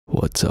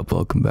What's up?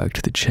 Welcome back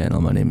to the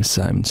channel. My name is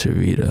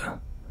Servida.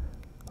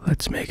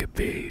 Let's make a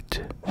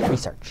beat.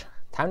 Research.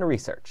 Time to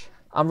research.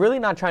 I'm really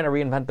not trying to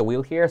reinvent the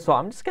wheel here, so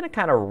I'm just gonna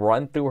kind of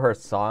run through her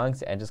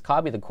songs and just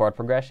copy the chord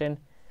progression,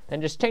 then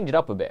just change it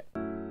up a bit.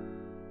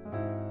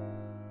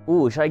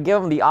 Ooh, should I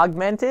give him the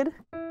augmented?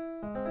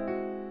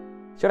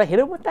 Should I hit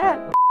him with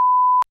that?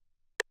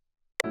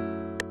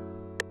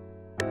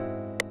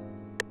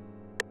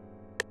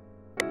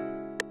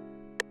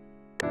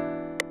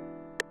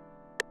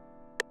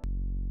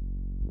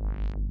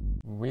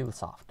 Really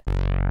soft.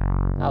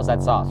 How's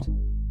that soft?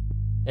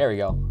 There we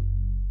go.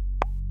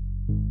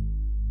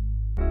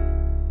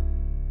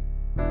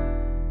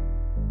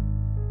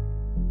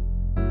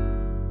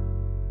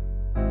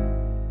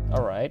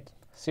 All right.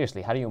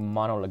 Seriously, how do you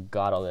mono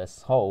legato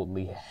this?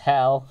 Holy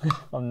hell.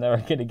 I'm never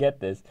gonna get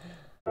this.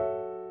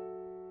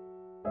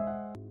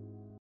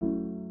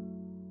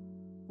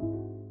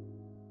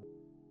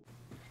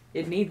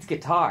 It needs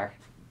guitar.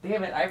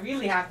 Damn it, I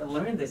really have to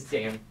learn this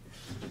jam.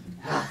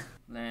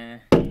 Nah.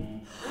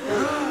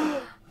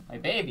 My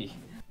baby.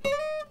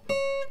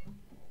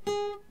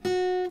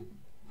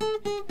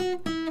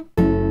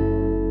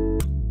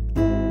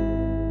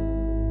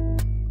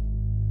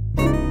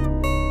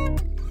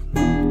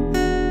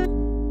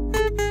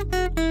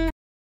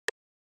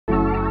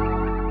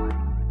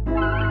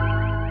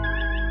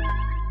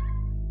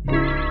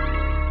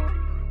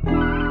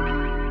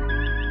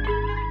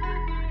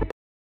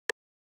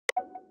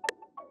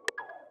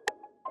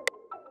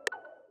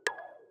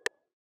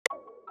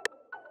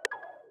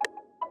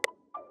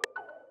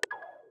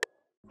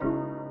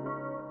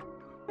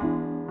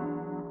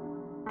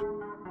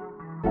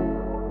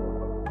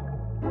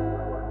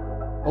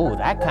 Oh,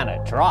 that kind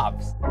of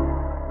drops.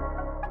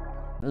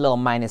 A little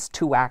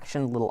 -2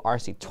 action, a little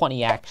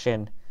RC20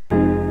 action.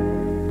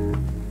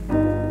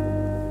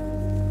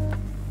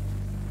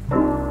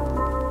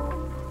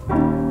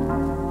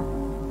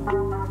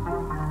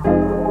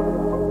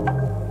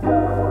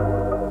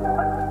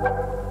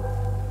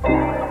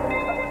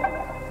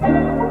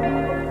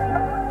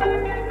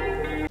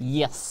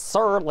 Yes,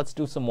 sir. Let's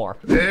do some more.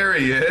 There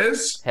he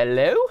is.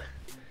 Hello?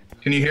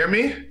 Can you hear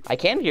me? I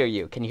can hear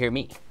you. Can you hear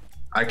me?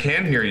 I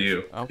can hear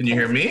you. Okay. Can you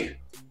hear me?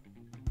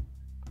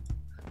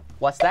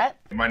 What's that?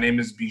 My name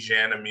is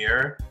Bijan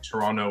Amir,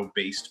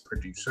 Toronto-based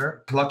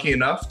producer. Lucky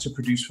enough to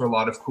produce for a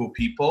lot of cool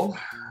people.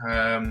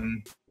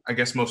 I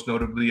guess most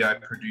notably, I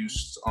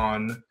produced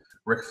on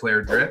Ric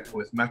Flair Drip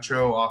with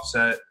Metro,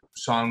 Offset,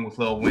 song with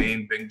Lil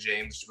Wayne, Big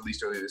James,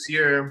 released earlier this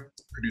year.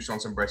 Produced on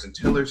some Bryson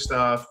Tiller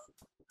stuff,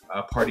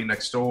 Party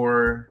Next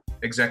Door.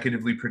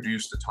 Executively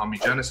produced the Tommy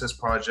Genesis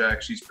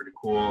project. She's pretty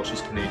cool.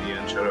 She's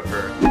Canadian. Shout out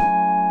her.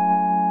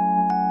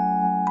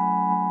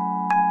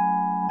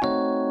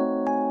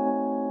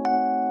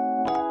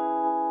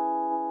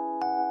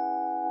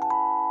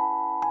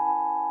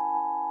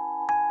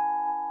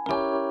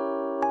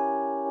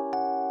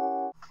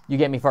 You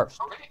get me first.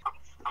 Okay,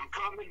 I'm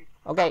coming.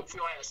 Okay.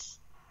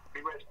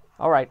 Be ready.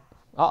 All right.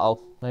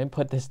 Uh-oh. Let me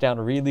put this down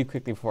really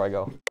quickly before I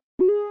go.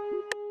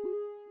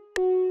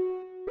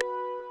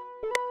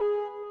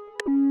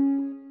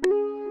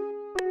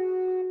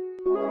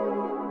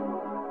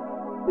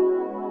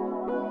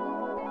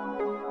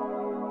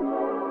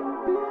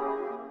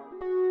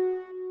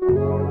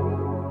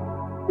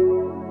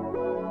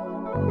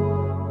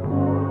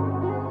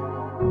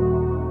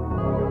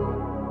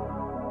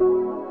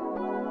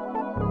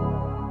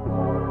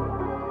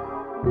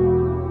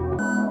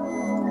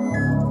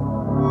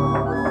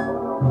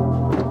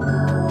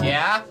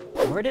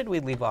 Where did we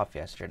leave off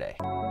yesterday?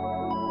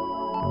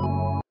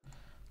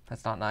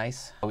 That's not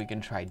nice. We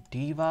can try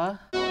Diva.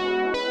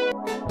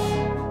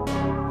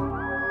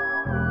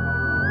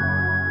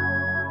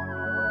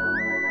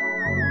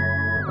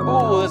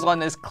 Ooh, this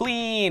one is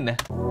clean.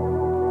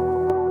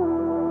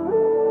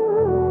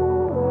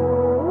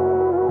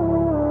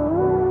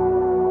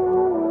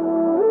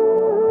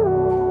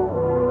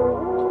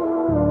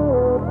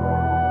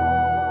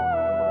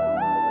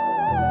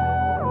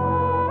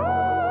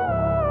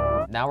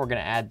 Now we're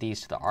gonna add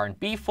these to the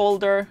R&B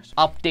folder,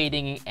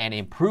 updating and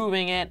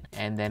improving it,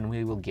 and then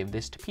we will give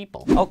this to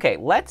people. Okay,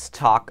 let's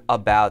talk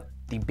about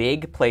the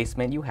big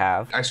placement you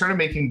have. I started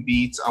making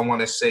beats, I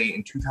want to say,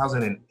 in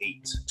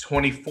 2008.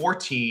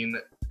 2014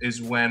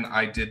 is when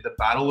I did the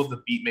Battle of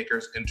the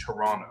Beatmakers in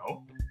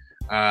Toronto.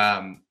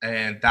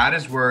 And that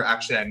is where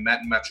actually I met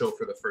Metro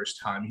for the first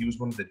time. He was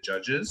one of the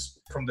judges.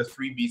 From the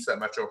 3 beats that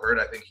Metro heard,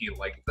 I think he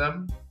liked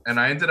them. And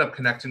I ended up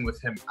connecting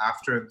with him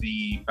after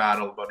the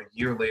battle, about a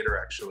year later,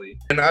 actually.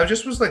 And I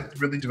just was like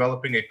really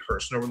developing a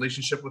personal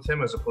relationship with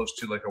him as opposed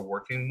to like a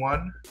working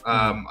one.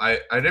 I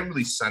didn't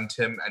really send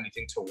him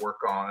anything to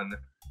work on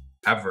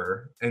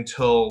ever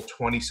until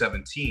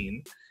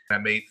 2017. I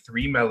made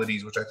 3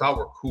 melodies, which I thought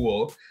were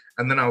cool.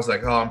 And then I was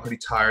like, oh, I'm pretty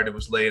tired. It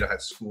was late. I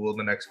had school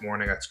the next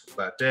morning. I had school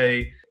that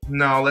day.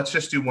 No, let's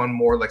just do one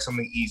more, like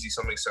something easy,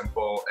 something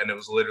simple. And it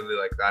was literally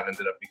like that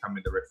ended up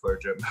becoming the Ric Flair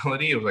Drip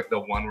melody. It was like the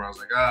one where I was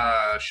like,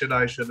 should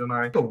I, shouldn't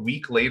I? A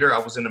week later, I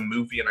was in a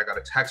movie and I got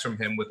a text from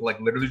him with like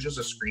literally just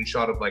a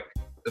screenshot of like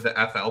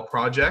the FL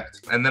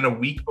project. And then a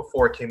week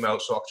before it came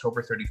out, so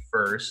October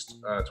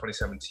 31st,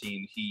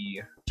 2017,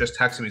 he just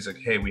texted me. He's like,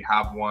 hey, we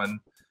have one.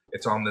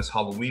 It's on this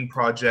Halloween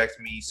project,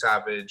 me,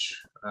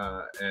 Savage,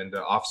 and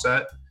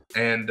Offset.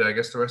 And I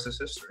guess the rest is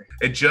history.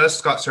 It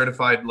just got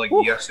certified like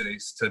yesterday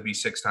to be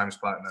 6 times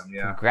platinum.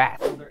 Yeah.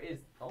 Congrats. There is,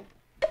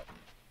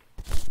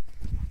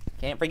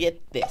 can't forget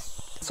this.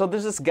 So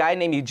there's this guy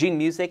named Bijan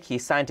Amir.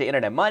 He's signed to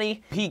Internet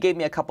Money. He gave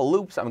me a couple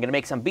loops. I'm gonna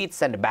make some beats,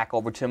 send it back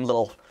over to him.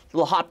 Little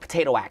hot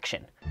potato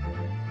action.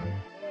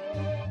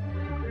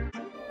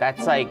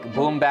 That's like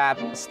boom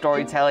bap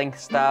storytelling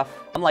stuff.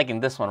 I'm liking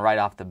this one right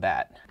off the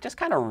bat. Just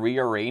kind of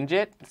rearrange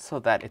it so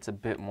that it's a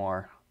bit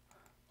more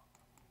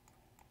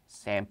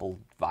sample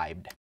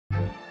vibed.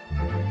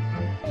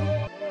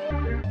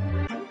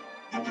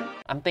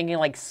 I'm thinking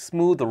like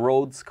smooth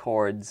Rhodes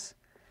chords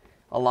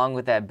along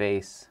with that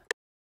bass.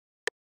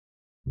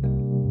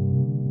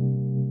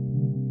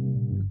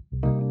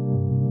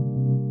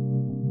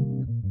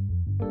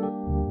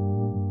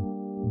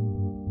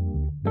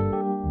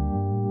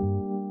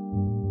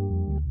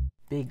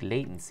 Big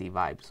latency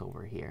vibes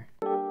over here.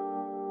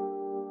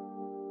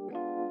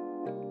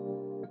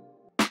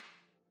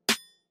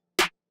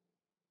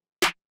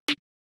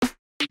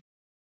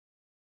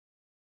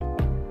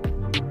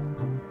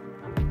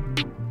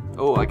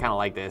 Oh, I kind of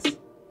like this.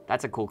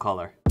 That's a cool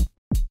color.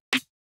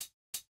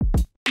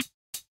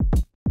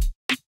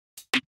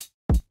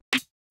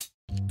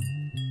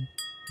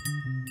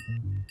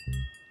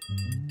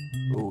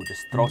 Ooh,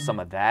 just throw some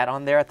of that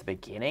on there at the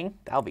beginning.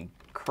 That'll be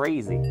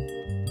crazy.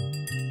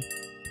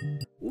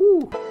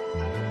 Ooh.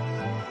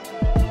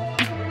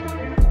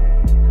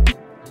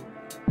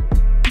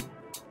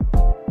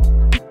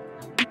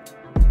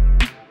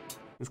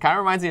 This kind of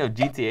reminds me of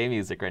GTA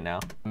music right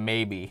now.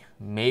 Maybe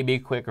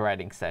quick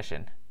writing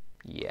session.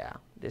 Yeah,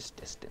 this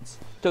distance.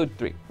 2,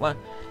 3, 1.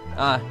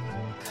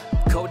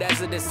 Cold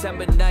as a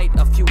December night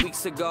a few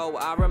weeks ago.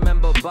 I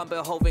remember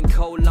bumping Hoven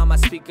Cole on my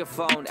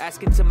speakerphone,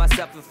 asking to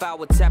myself if I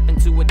would tap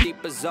into a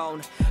deeper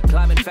zone.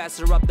 Climbing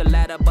faster up the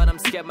ladder, but I'm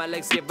scared my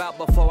legs give out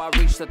before I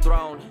reach the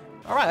throne.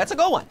 All right, that's a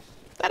good one.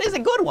 That is a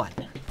good one.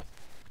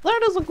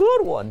 That is a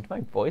good one. My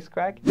voice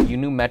crack. You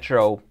knew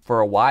Metro for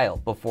a while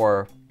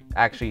before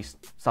actually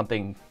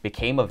something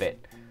became of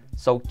it.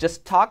 So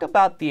just talk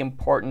about the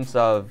importance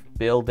of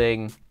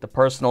building the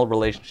personal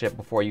relationship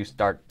before you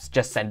start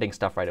just sending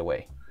stuff right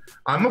away.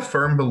 I'm a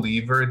firm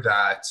believer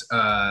that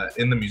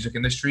in the music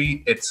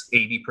industry, it's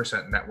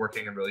 80%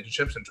 networking and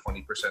relationships and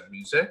 20%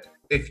 music.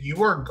 If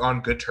you are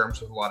on good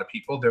terms with a lot of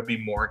people, they'll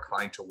be more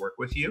inclined to work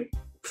with you.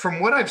 From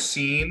what I've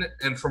seen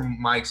and from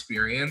my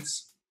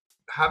experience,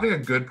 having a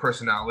good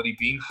personality,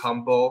 being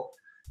humble,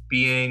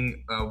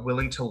 being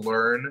willing to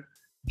learn,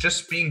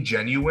 just being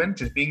genuine,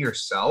 just being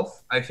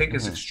yourself, I think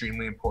is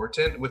extremely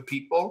important with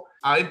people.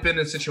 I've been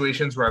in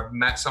situations where I've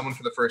met someone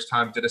for the first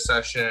time, did a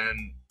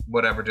session,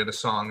 whatever, did a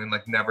song, and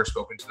like never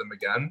spoken to them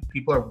again.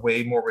 People are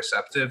way more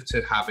receptive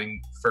to having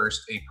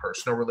first a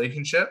personal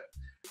relationship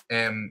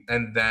and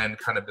then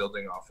kind of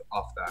building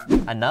off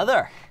that.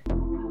 Another.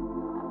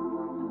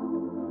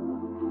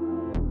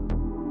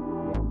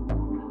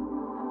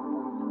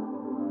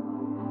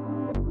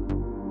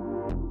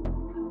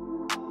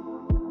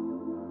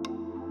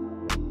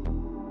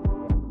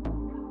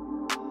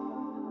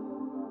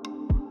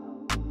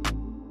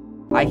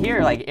 I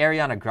hear like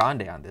Ariana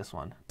Grande on this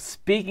one.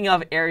 Speaking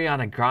of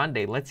Ariana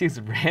Grande, let's use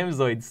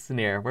Ramzoid's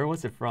snare. Where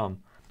was it from?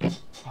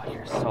 Oh,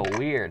 you're so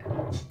weird.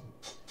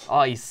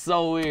 Oh, he's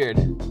so weird.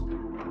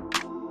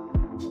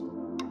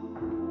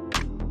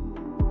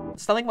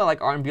 Something about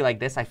like R&B like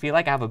this, I feel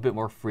like I have a bit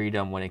more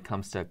freedom when it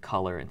comes to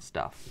color and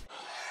stuff.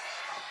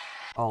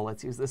 Oh,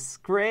 let's use the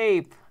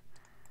scrape.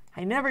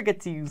 I never get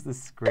to use the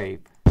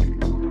scrape.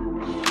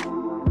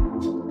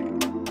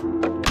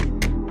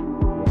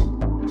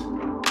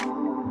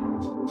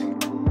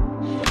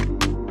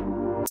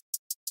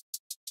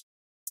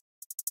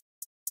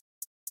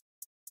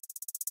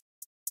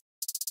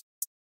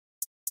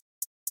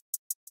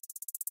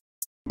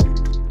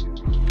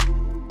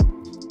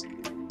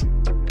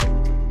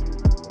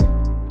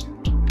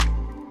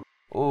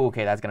 Ooh,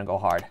 okay, that's gonna go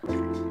hard.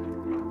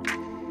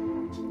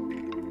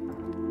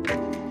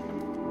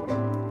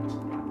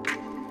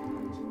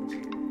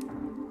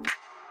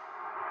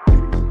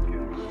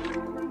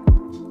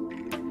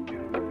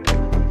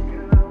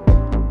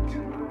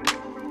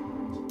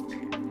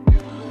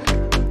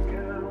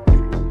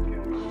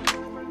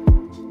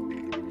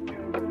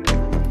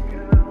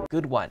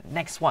 Good one.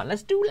 Next one.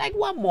 Let's do like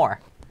one more.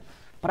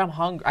 But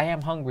I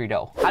am hungry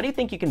though. How do you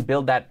think you can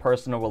build that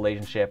personal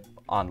relationship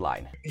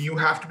online? You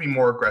have to be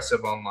more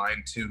aggressive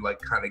online to like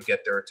kind of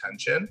get their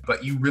attention,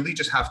 but you really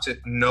just have to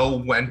know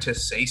when to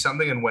say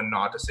something and when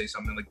not to say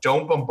something. Like,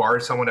 don't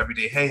bombard someone every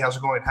day. Hey, how's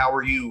it going? How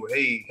are you?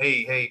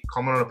 Hey,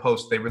 comment on a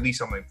post. They release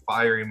something,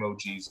 fire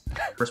emojis.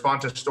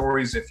 Respond to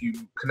stories if you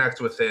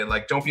connect with it.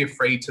 Like, don't be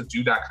afraid to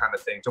do that kind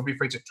of thing. Don't be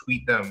afraid to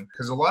tweet them,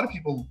 because a lot of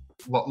people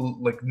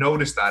like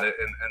notice that and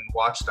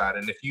watch that,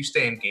 and if you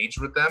stay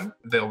engaged with them,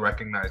 they'll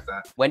recognize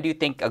that. When do you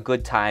think a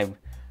good time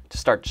to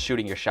start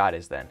shooting your shot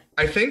is then?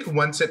 I think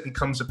once it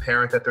becomes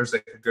apparent that there's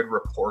like a good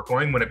rapport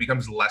going, when it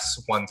becomes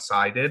less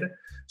one-sided.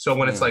 So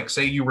when it's like,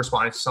 say you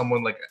respond to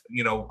someone like,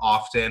 you know,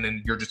 often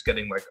and you're just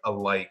getting like a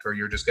like, or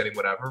you're just getting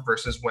whatever,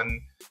 versus when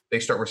they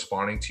start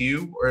responding to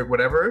you or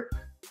whatever,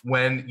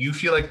 when you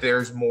feel like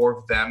there's more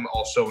of them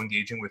also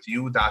engaging with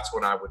you, that's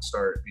when I would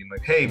start being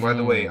like, hey, by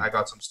the way, I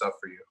got some stuff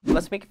for you.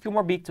 Let's make a few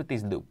more beats with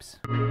these loops.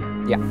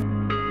 Yeah.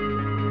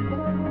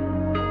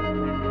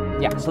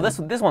 Yeah, so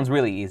this one's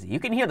really easy. You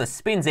can hear the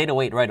spins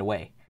 808 right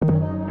away.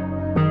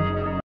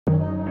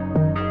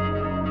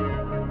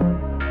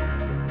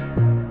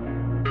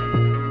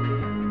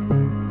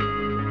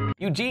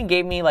 Eugene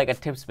gave me like a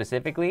tip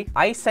specifically.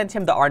 I sent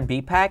him the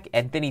R&B pack,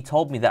 and then he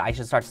told me that I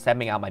should start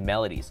stemming out my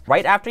melodies.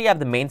 Right after you have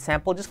the main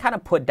sample, just kind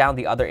of put down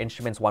the other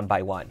instruments one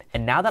by one.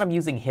 And now that I'm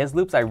using his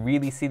loops, I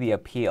really see the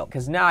appeal,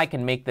 because now I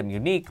can make them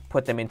unique,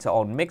 put them into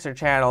own mixer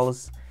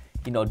channels,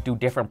 you know, do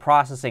different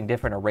processing,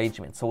 different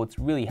arrangements. So it's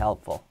really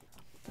helpful.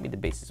 Give me the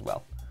bass as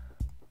well.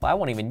 But I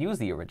won't even use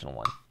the original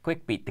one.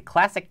 Quick beat, the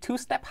classic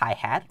two-step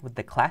hi-hat with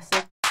the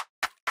classic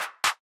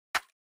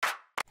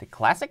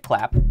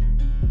clap.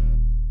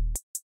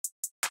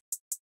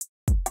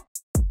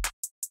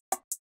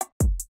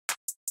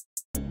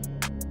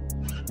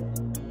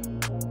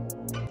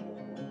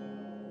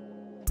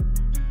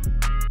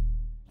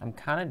 I'm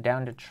kind of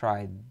down to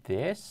try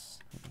this.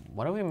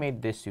 What if we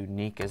made this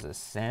unique as a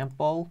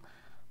sample?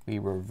 We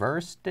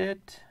reversed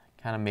it,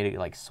 kind of made it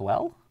like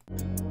swell.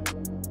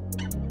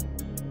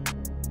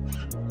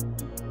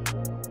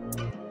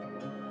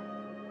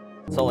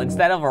 So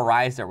instead of a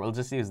riser, we'll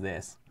just use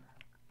this.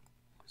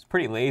 It's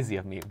pretty lazy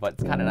of me, but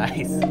it's kind of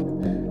nice.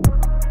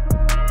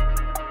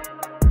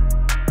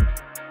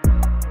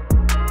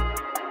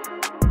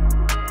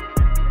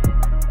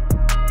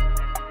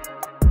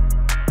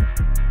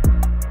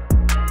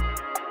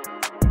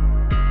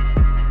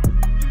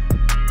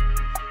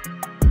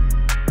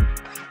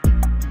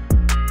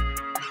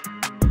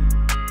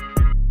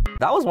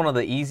 That was one of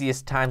the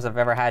easiest times I've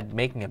ever had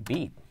making a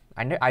beat.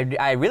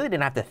 I really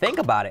didn't have to think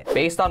about it.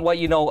 Based on what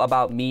you know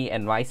about me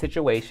and my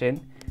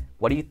situation,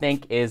 what do you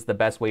think is the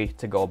best way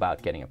to go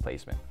about getting a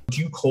placement?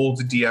 Do you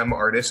cold DM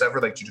artists ever?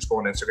 Like, do you just go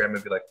on Instagram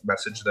and be like,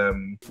 message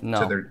them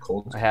to their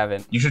cold? I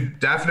haven't. You should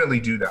definitely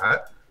do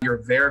that.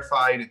 You're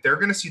verified. They're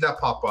going to see that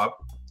pop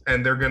up,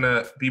 and they're going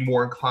to be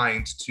more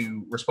inclined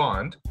to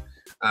respond.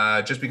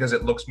 Just because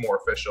it looks more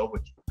official,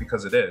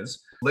 because it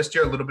is. List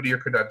a little bit of your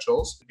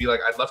credentials. Be like,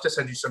 I'd love to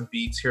send you some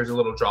beats. Here's a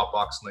little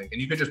Dropbox link.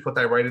 And you can just put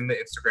that right in the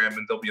Instagram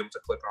and they'll be able to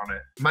click on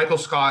it. Michael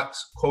Scott,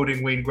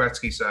 quoting Wayne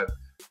Gretzky, said,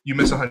 you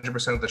miss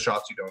 100% of the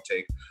shots you don't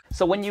take.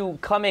 So when you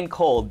come in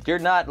cold, you're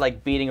not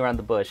like beating around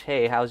the bush.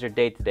 Hey, how's your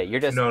day today?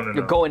 You're just,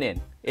 you're going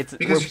in.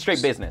 We're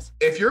straight business.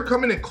 If you're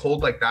coming in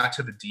cold like that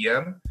to the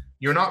DM,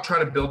 you're not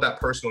trying to build that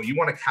personal. You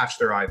want to catch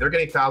their eye. They're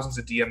getting thousands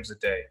of DMs a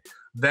day.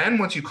 Then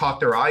once you caught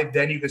their eye,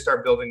 then you can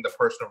start building the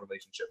personal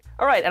relationship.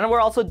 All right, and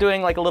we're also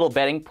doing like a little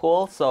betting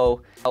pool.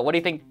 So what do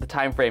you think the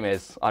time frame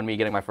is on me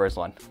getting my first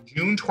one?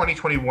 June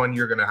 2021,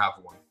 you're gonna have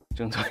one.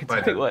 June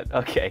 2021,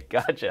 okay,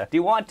 gotcha. Do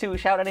you want to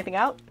shout anything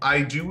out?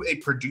 I do a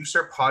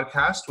producer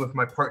podcast with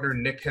my partner,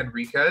 Nick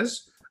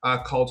Henriquez,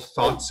 called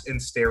Thoughts in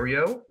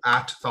Stereo,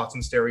 at Thoughts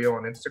in Stereo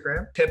on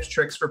Instagram. Tips,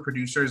 tricks for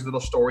producers, little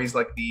stories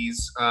like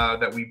these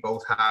that we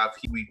both have.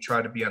 We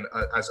try to be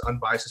as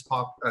unbiased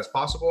as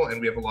possible,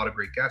 and we have a lot of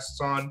great guests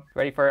on.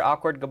 Ready for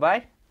awkward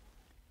goodbye?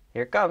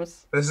 Here it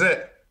comes. This is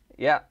it.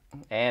 Yeah,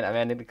 and I'm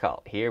ending the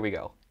call. Here we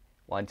go.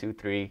 1, 2,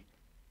 3.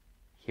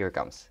 Here it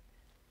comes.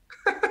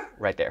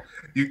 Right there.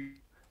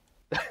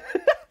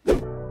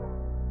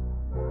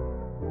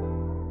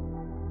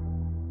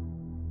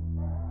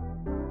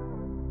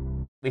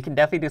 We can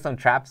definitely do some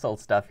trap soul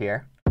stuff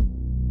here.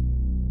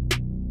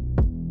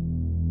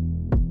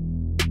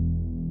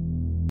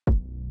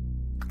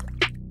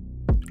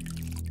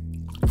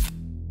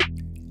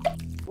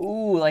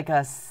 Ooh, like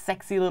a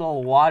sexy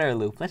little water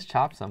loop. Let's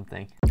chop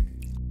something.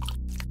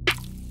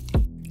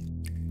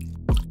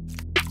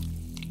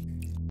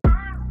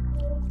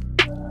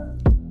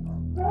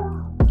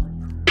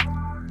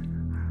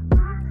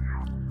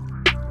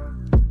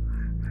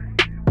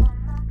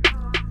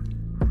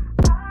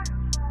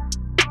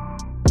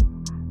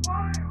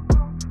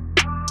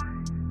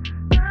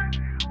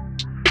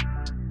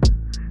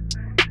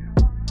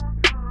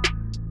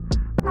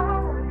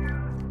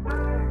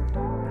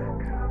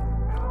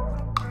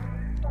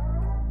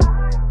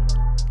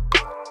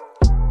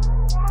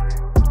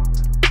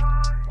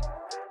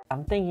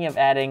 I'm thinking of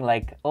adding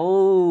like,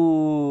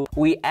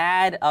 we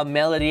add a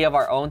melody of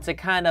our own to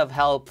kind of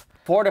help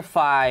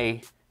fortify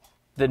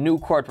the new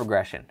chord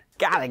progression.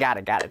 Got it.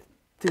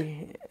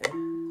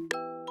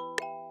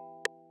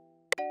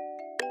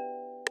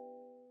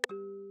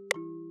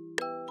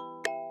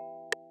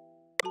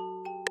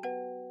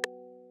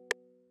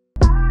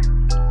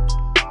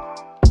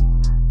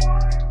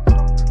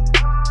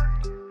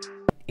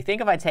 You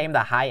think if I tame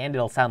the high end,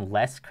 it'll sound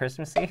less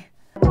Christmassy?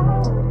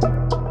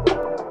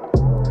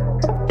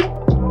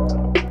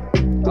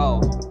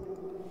 Oh,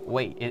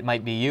 wait, it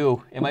might be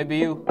you. It might be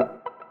you.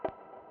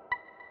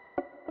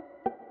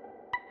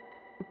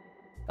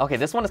 Okay,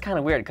 this one is kind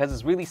of weird because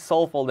it's really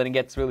soulful, then it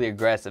gets really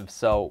aggressive.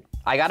 So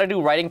I gotta do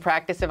writing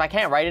practice. If I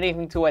can't write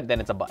anything to it, then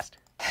it's a bust.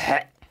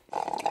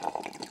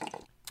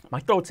 My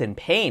throat's in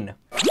pain.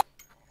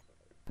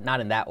 Not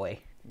in that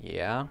way.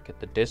 Yeah, get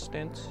the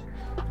distance.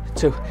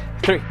 2,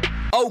 3.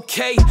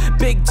 Okay,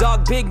 big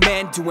dog, big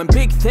man, doing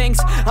big things.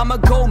 I'ma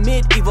go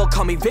medieval,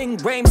 call me Ving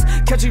Rhames.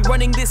 Catch me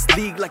running this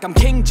league like I'm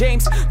King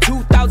James.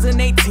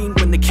 2018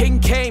 when the king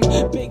came.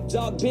 Big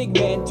dog, big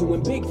man,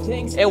 doing big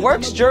things. It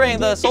works during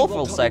the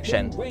soulful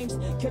section. That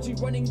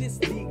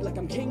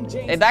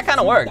kind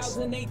of works.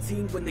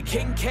 2018 when the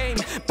king came.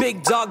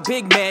 Big dog,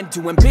 big man,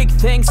 doing big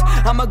things.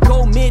 I'ma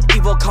go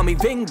medieval, call me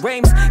Ving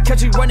Rhames.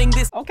 Catch me running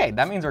this. Okay,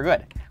 that means we're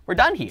good. We're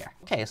done here.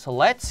 Okay, so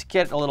let's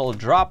get a little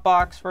drop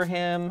box for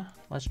him.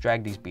 Let's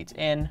drag these beats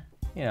in,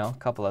 you know, a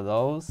couple of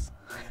those.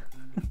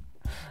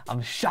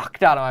 I'm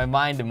shocked out of my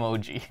mind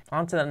emoji.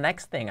 On to the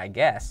next thing, I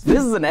guess.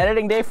 This is an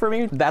editing day for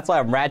me. That's why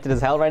I'm ratchet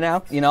as hell right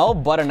now. You know,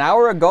 but an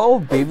hour ago,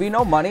 baby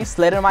no money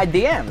slid in my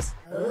DMs.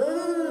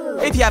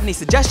 If you have any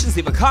suggestions,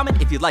 leave a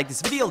comment. If you like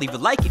this video, leave a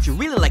like. If you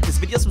really like this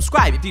video,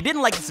 subscribe. If you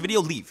didn't like this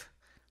video, leave.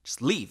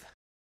 Just leave.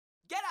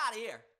 Get out of here.